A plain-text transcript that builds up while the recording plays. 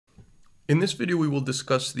In this video, we will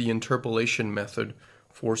discuss the interpolation method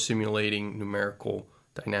for simulating numerical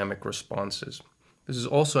dynamic responses. This is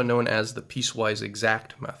also known as the piecewise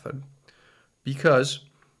exact method because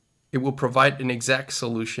it will provide an exact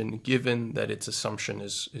solution given that its assumption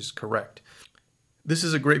is correct. This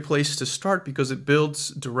is a great place to start because it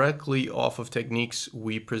builds directly off of techniques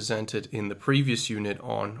we presented in the previous unit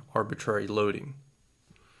on arbitrary loading.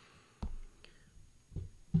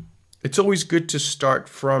 It's always good to start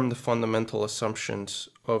from the fundamental assumptions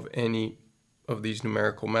of any of these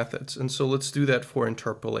numerical methods, and so let's do that for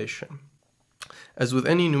interpolation. As with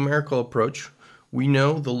any numerical approach, we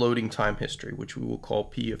know the loading time history, which we will call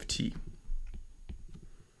P of t.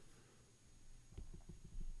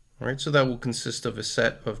 All right, so that will consist of a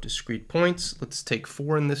set of discrete points. Let's take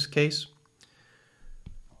 4 in this case.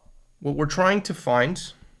 What we're trying to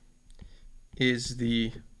find is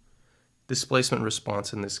the displacement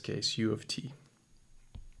response in this case, U of t.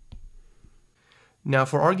 Now,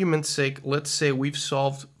 for argument's sake, let's say we've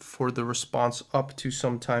solved for the response up to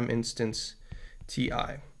some time instance ti.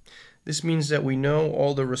 This means that we know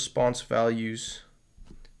all the response values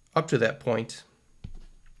up to that point,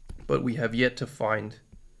 but we have yet to find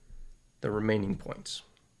the remaining points.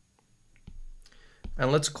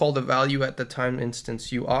 And let's call the value at the time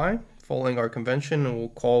instance ui, following our convention, and we'll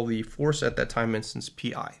call the force at that time instance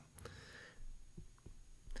pi.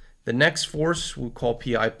 The next force we'll call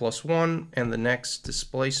pi plus 1, and the next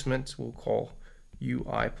displacement we'll call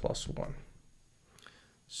ui plus 1.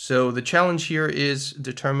 So the challenge here is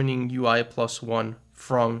determining ui plus 1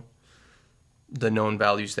 from the known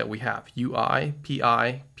values that we have, ui,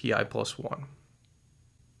 pi, pi plus 1.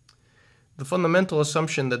 The fundamental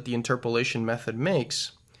assumption that the interpolation method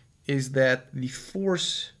makes is that the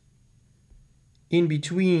force in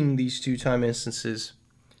between these two time instances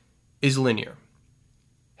is linear.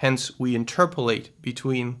 Hence, we interpolate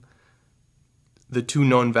between the two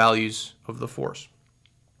known values of the force.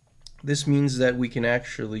 This means that we can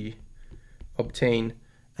actually obtain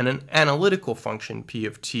an analytical function P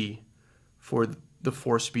of t for the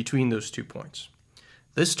force between those 2 points.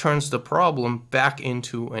 This turns the problem back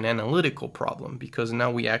into an analytical problem because now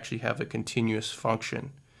we actually have a continuous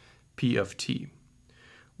function P of t,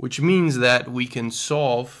 which means that we can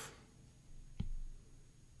solve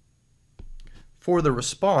for the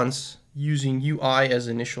response using ui as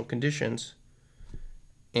initial conditions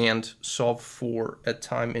and solve for a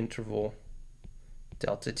time interval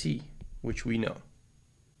delta t, which we know.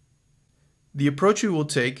 The approach we will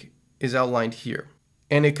take is outlined here,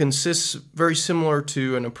 and it consists very similar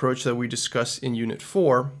to an approach that we discussed in Unit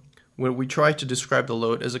 4, where we try to describe the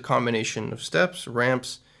load as a combination of steps,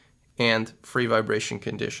 ramps, and free vibration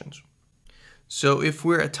conditions. So if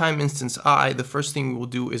we're at time instance I, the first thing we will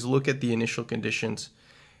do is look at the initial conditions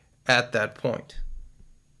at that point.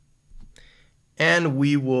 And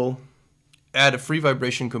we will add a free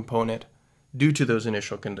vibration component due to those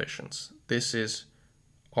initial conditions. This is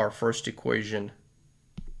our first equation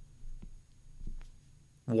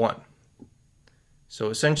 1. So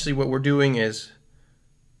essentially what we're doing is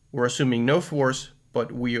we're assuming no force,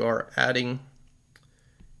 but we are adding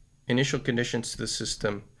initial conditions to the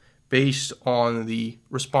system based on the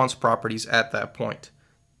response properties at that point.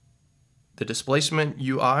 The displacement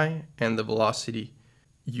ui and the velocity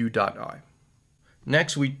u dot I.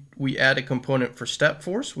 Next, we add a component for step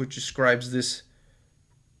force, which describes this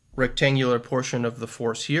rectangular portion of the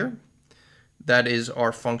force here. That is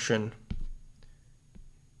our function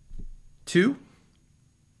 2.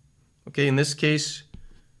 Okay, in this case,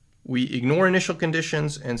 we ignore initial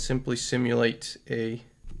conditions and simply simulate a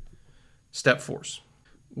step force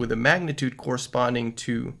with a magnitude corresponding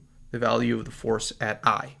to the value of the force at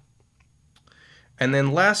I. And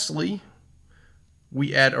then lastly,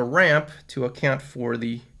 we add a ramp to account for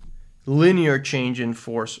the linear change in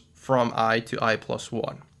force from I to I plus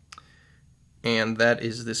 1. And that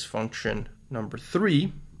is this function number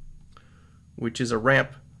 3, which is a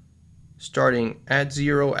ramp starting at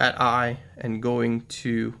 0 at I and going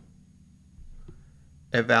to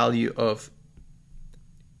a value of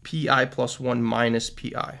pi plus 1 minus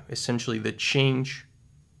pi, essentially the change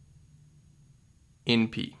in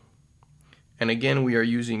p. And again, we are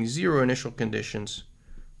using 0 initial conditions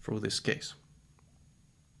for this case.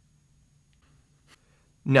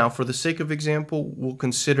 Now, for the sake of example, we'll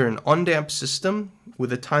consider an undamped system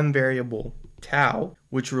with a time variable tau,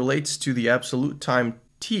 which relates to the absolute time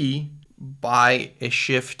t by a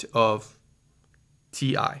shift of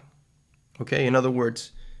ti. Okay, in other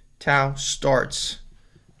words, tau starts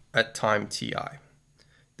at time ti.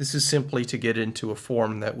 This is simply to get into a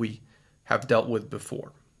form that we have dealt with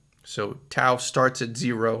before. So tau starts at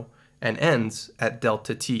 0 and ends at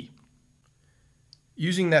delta t.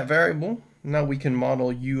 using that variable, now we can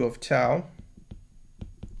model u of tau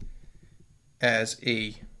as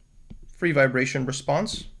a free vibration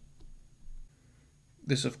response.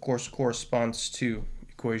 This, of course, corresponds to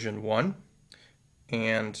equation 1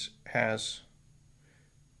 and has,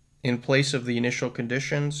 in place of the initial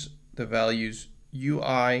conditions, the values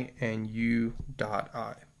ui and u dot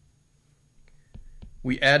I.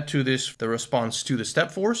 We add to this the response to the step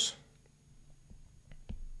force,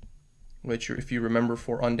 which, if you remember,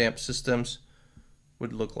 for undamped systems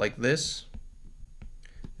would look like this.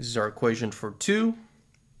 This is our equation for 2.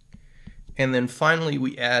 And then finally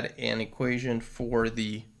we add an equation for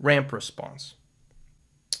the ramp response.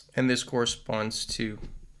 And this corresponds to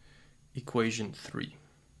equation 3.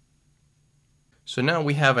 So now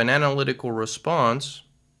we have an analytical response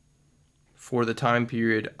for the time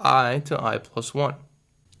period I to I plus 1.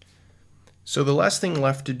 So the last thing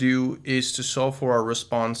left to do is to solve for our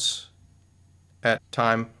response at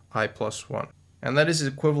time I plus 1. And that is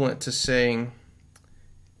equivalent to saying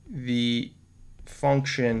the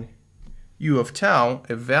function u of tau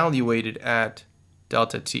evaluated at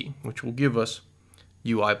delta t, which will give us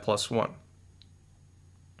ui plus 1.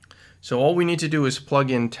 So all we need to do is plug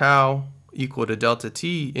in tau equal to delta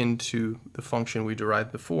t into the function we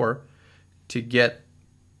derived before to get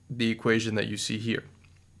the equation that you see here.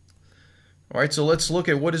 Alright, so let's look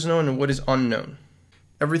at what is known and what is unknown.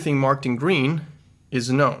 Everything marked in green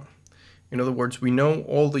is known. In other words, we know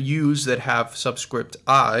all the u's that have subscript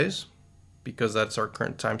i's, because that's our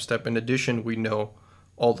current time step. In addition, we know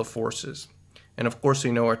all the forces. And of course,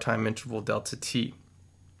 we know our time interval delta t.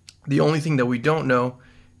 The only thing that we don't know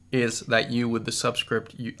is that u with the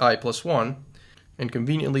subscript I plus 1, and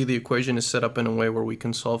conveniently the equation is set up in a way where we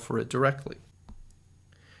can solve for it directly.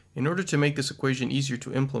 In order to make this equation easier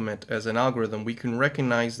to implement as an algorithm, we can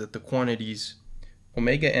recognize that the quantities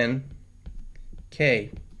omega n,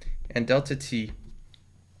 k, and delta t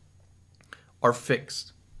are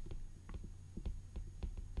fixed.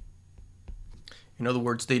 In other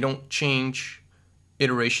words, they don't change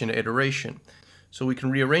iteration to iteration. So we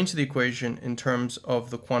can rearrange the equation in terms of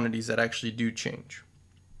the quantities that actually do change,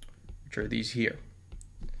 which are these here.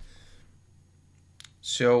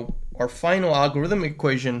 So our final algorithm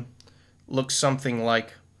equation looks something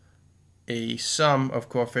like a sum of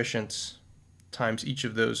coefficients times each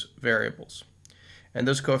of those variables. And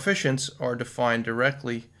those coefficients are defined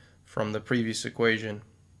directly from the previous equation.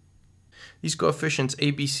 These coefficients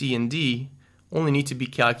A, B, C, and D only need to be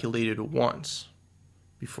calculated once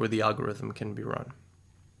before the algorithm can be run.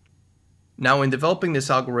 Now, in developing this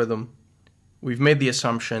algorithm, we've made the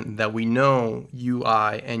assumption that we know ui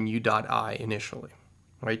and u dot I initially,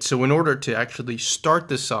 right? So in order to actually start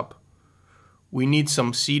this up, we need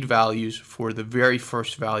some seed values for the very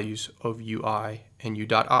first values of ui and u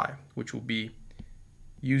dot I, which will be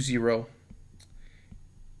u0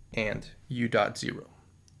 and u dot 0.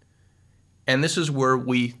 And this is where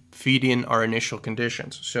we feed in our initial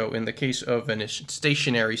conditions. So in the case of a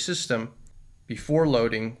stationary system, before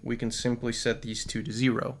loading, we can simply set these two to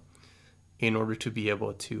 0 in order to be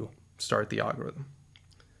able to start the algorithm.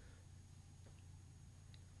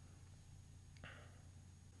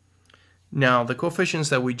 Now, the coefficients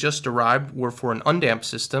that we just derived were for an undamped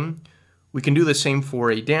system. We can do the same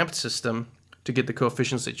for a damped system to get the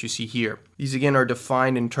coefficients that you see here. These again are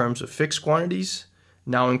defined in terms of fixed quantities,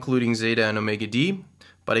 now including zeta and omega d.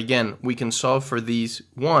 But again, we can solve for these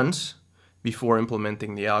once before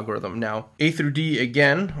implementing the algorithm. Now, A through D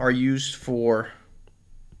again are used for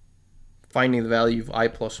finding the value of I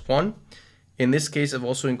plus 1. In this case, I've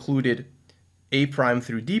also included A prime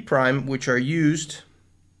through D prime, which are used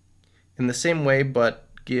in the same way but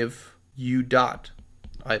give U dot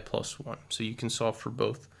I plus 1. So you can solve for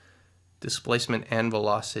both displacement and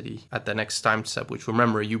velocity at the next time step, which,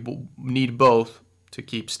 remember, you need both to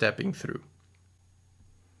keep stepping through.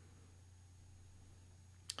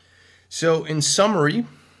 So in summary,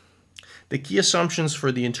 the key assumptions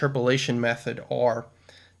for the interpolation method are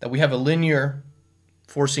that we have a linear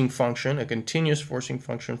forcing function, a continuous forcing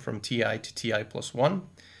function from ti to ti plus 1,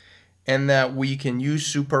 and that we can use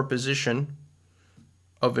superposition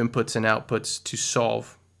of inputs and outputs to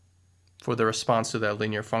solve for the response to that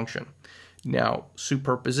linear function. Now,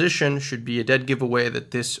 superposition should be a dead giveaway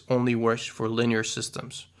that this only works for linear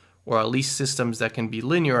systems, or at least systems that can be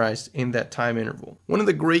linearized in that time interval. One of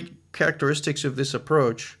the great characteristics of this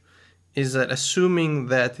approach is that assuming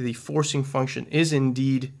that the forcing function is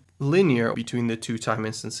indeed linear between the two time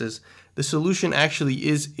instances, the solution actually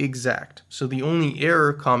is exact. So the only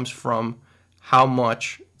error comes from how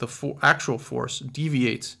much the actual force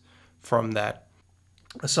deviates from that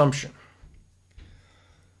assumption.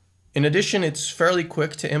 In addition, it's fairly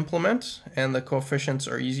quick to implement, and the coefficients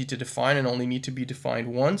are easy to define and only need to be defined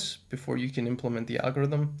once before you can implement the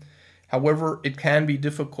algorithm. However, it can be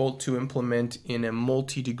difficult to implement in a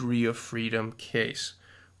multi-degree of freedom case,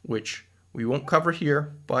 which we won't cover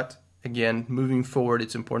here, but again, moving forward,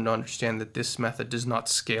 it's important to understand that this method does not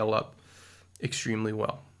scale up extremely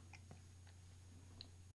well.